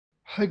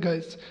Hi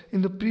guys,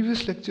 in the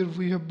previous lecture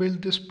we have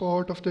built this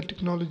part of the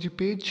technology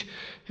page,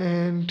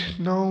 and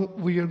now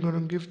we are gonna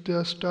give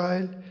the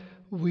style.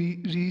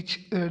 We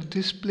reach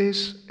this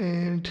place,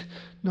 and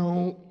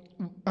now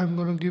I'm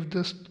gonna give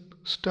the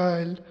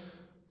style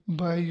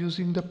by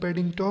using the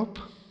padding top.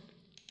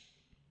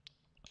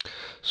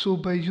 So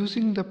by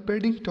using the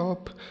padding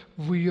top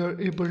we are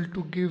able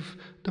to give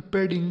the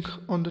padding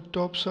on the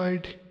top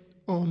side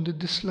on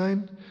this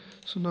line.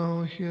 So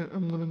now here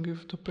I'm gonna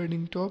give the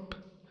padding top.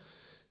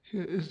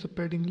 Here is the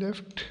padding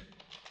left.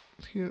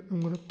 Here I'm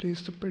gonna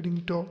place the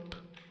padding top.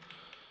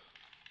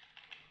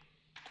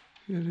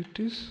 Here it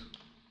is.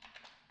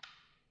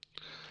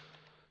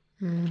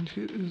 And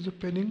here is the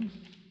padding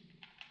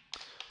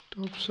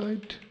top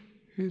side.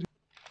 Here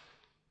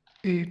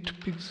 8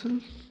 pixel.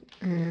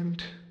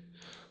 And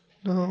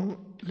now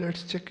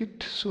let's check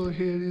it. So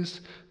here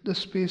is the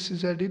space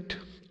is added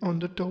on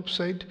the top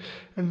side,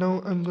 and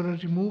now I'm gonna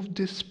remove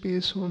this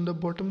space on the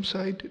bottom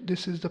side.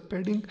 This is the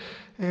padding,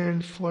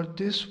 and for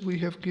this we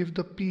have give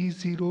the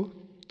P0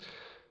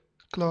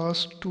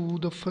 class to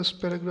the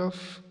first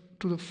paragraph,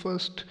 to the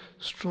first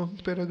strong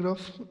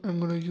paragraph.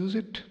 I'm gonna use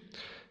it,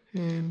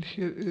 and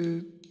here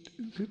is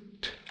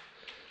it,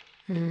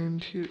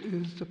 and here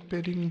is the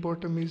padding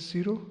bottom is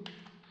 0,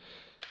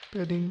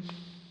 padding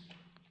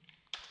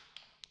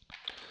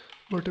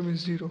bottom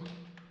is 0,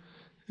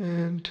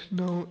 and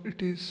now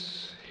it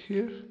is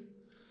here,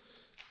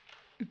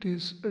 it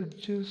is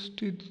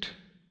adjusted.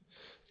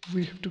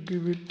 We have to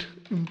give it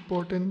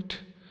important,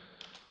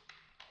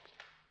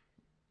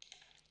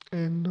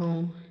 and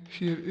now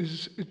here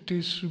is it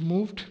is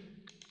removed,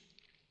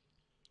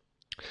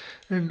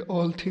 and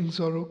all things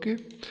are okay.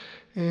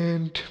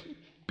 And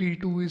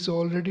P2 is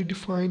already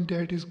defined,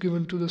 that is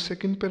given to the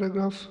second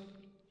paragraph.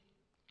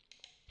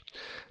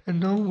 And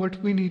now what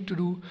we need to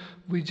do,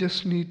 we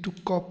just need to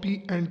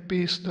copy and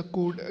paste the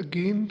code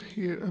again.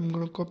 Here I'm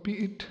gonna copy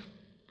it,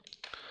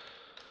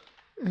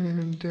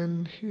 and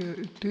then here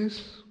it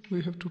is.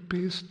 We have to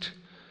paste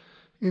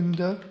in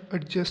the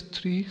adjust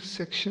 3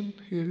 section.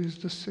 Here is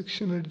the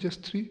section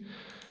adjust 3,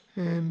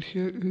 and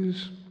here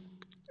is,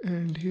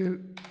 and here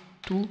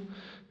 2,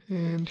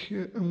 and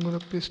here I'm gonna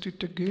paste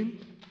it again.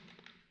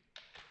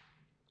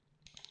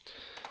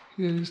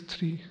 Here is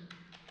 3,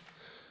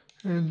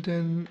 and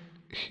then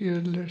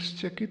here let's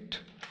check it.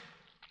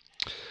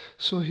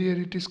 So here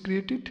it is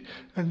created,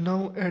 and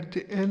now at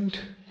the end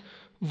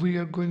we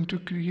are going to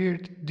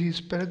create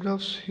these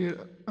paragraphs.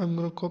 Here I'm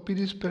going to copy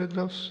these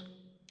paragraphs,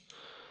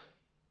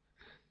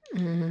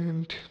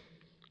 and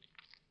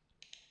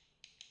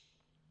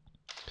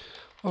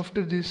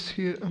after this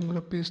here I'm going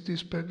to paste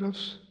these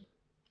paragraphs.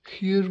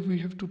 Here we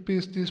have to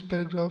paste these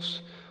paragraphs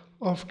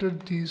after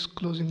these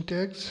closing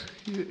tags.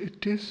 Here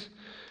it is,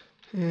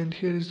 and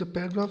here is the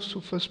paragraph.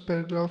 So first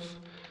paragraph,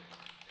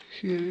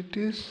 here it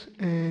is,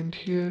 and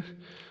here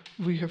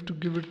we have to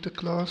give it the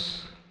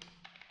class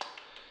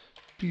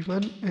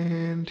P1,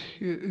 and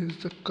here is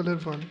the color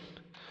one.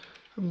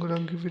 I'm gonna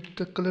give it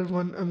the color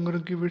one. I'm gonna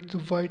give it the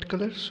white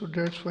color, so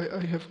that's why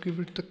I have give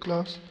it the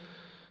class.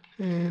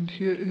 And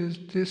here is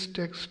this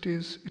text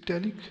is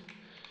italic.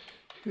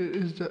 Here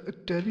is the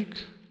italic.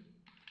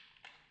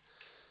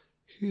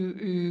 Here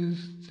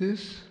is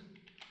this,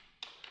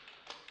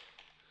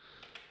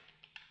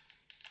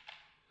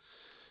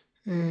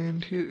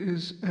 and here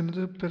is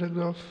another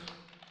paragraph,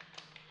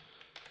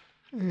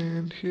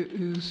 and here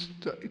is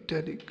the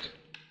italic,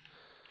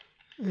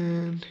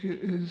 and here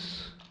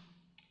is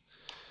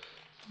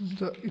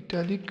the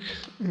italic,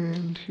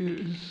 and here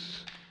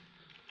is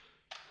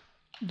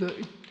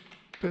the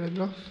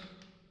paragraph.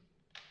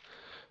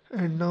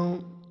 And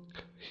now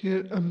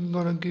here I'm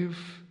gonna give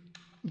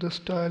the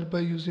style by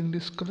using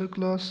this color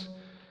class,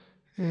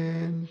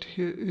 and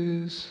here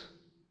is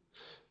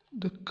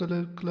the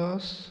color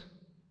class.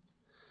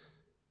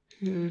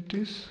 Here it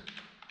is,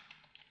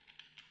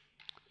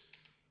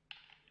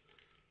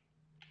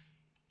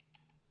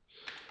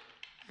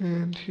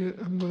 and here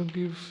I'm going to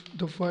give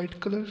the white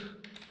color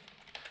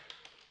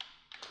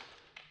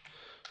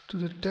to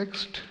the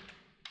text.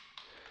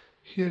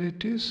 Here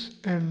it is,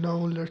 and now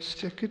let's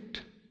check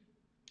it.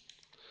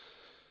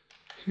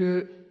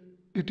 Here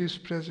it is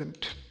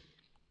present,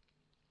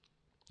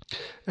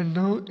 and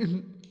now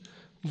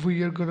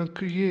we are going to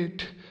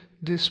create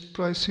this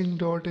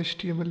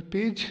pricing.html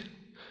page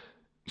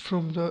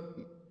from the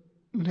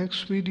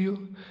next video.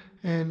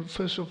 And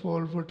first of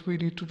all, what we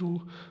need to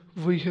do,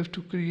 we have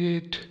to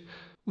create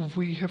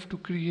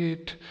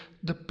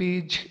the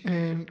page,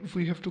 and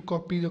we have to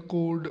copy the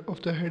code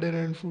of the header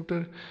and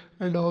footer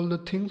and all the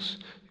things,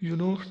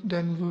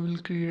 then we will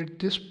create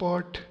this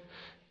part,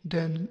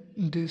 then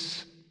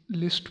this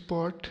list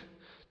part.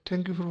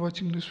 Thank you for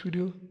watching this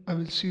video. I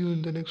will see you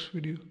in the next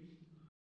video.